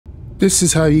This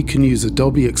is how you can use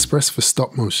Adobe Express for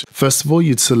stop motion. First of all,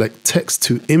 you'd select text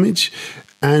to image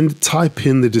and type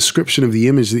in the description of the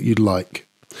image that you'd like.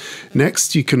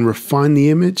 Next, you can refine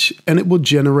the image and it will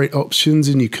generate options,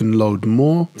 and you can load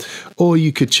more, or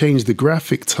you could change the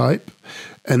graphic type.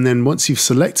 And then once you've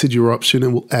selected your option, it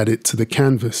will add it to the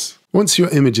canvas. Once your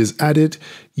image is added,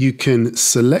 you can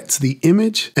select the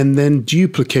image and then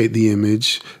duplicate the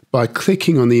image by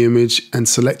clicking on the image and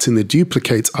selecting the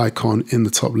duplicate icon in the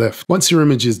top left. Once your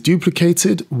image is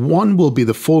duplicated, one will be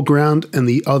the foreground and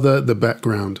the other the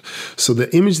background. So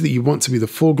the image that you want to be the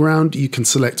foreground, you can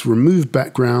select remove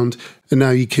background, and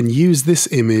now you can use this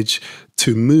image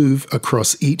to move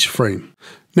across each frame.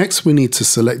 Next, we need to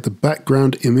select the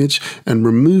background image and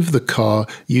remove the car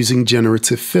using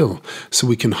generative fill. So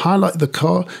we can highlight the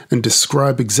car and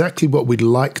describe exactly what we'd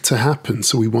like to happen.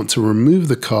 So we want to remove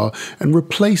the car and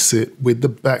replace it with the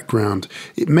background.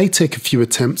 It may take a few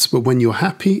attempts, but when you're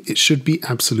happy, it should be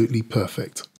absolutely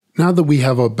perfect. Now that we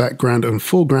have our background and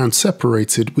foreground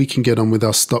separated, we can get on with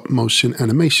our stop motion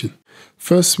animation.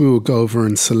 First, we will go over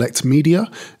and select media,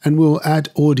 and we'll add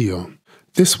audio.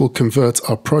 This will convert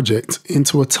our project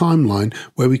into a timeline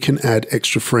where we can add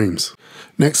extra frames.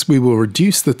 Next, we will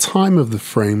reduce the time of the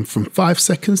frame from 5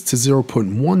 seconds to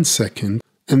 0.1 second,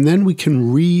 and then we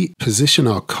can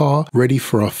reposition our car ready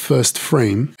for our first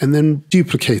frame and then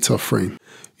duplicate our frame.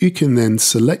 You can then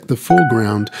select the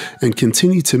foreground and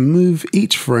continue to move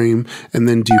each frame and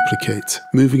then duplicate,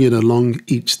 moving it along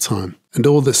each time. And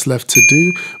all that's left to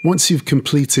do, once you've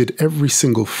completed every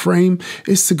single frame,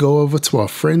 is to go over to our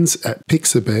friends at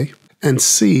Pixabay and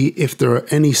see if there are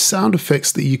any sound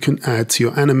effects that you can add to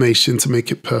your animation to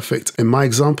make it perfect. In my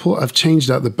example, I've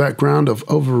changed out the background, I've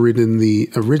overridden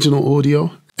the original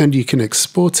audio, and you can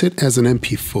export it as an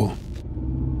MP4.